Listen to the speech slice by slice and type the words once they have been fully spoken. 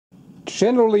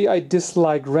Generally, I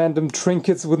dislike random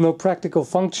trinkets with no practical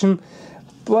function,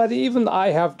 but even I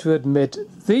have to admit,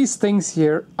 these things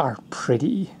here are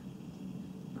pretty.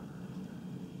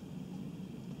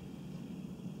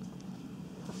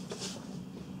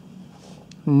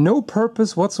 No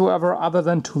purpose whatsoever other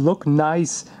than to look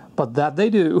nice, but that they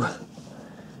do.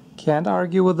 Can't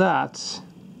argue with that.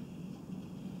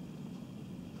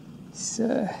 These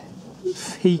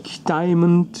fake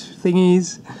diamond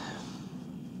thingies.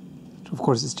 Of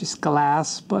course it's just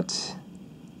glass, but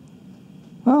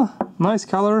well, nice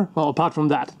color. Well, apart from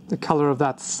that, the color of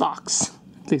that sucks,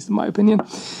 at least in my opinion.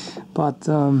 But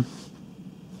they're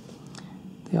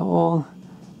all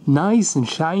nice and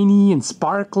shiny and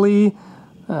sparkly.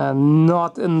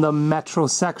 Not in the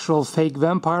metrosexual fake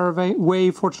vampire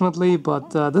way, fortunately,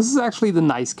 but this is actually the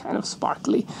nice kind of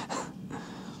sparkly.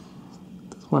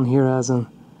 This one here has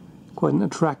quite an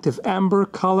attractive amber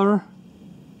color.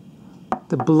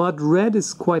 The blood red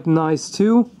is quite nice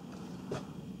too.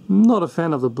 I'm not a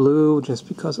fan of the blue, just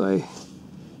because I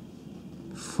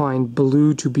find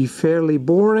blue to be fairly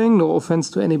boring. No offense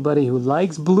to anybody who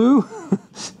likes blue,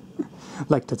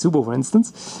 like Tetsubo for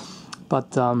instance.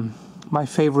 But my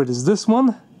favorite is this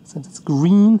one, since it's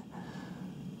green.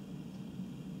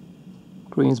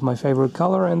 Green is my favorite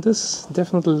color, and this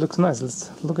definitely looks nice.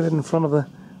 Let's look at it in front of a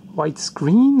white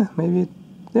screen. Maybe,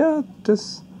 yeah,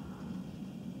 this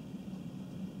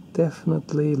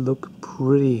definitely look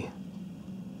pretty.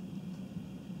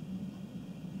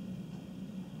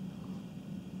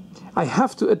 I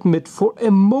have to admit, for a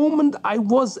moment I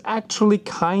was actually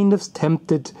kind of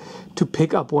tempted to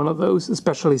pick up one of those,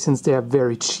 especially since they are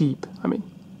very cheap. I mean,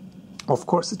 of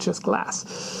course it's just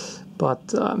glass,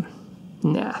 but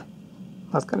nah,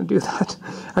 not gonna do that.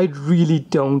 I really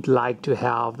don't like to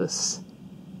have this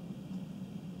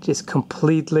just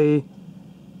completely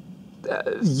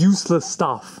useless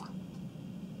stuff.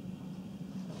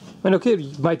 I mean, okay,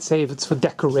 you might say if it's for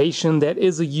decoration, that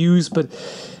is a use, but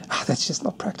that's just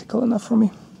not practical enough for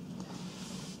me.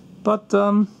 But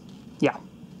yeah,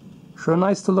 sure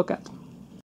nice to look at.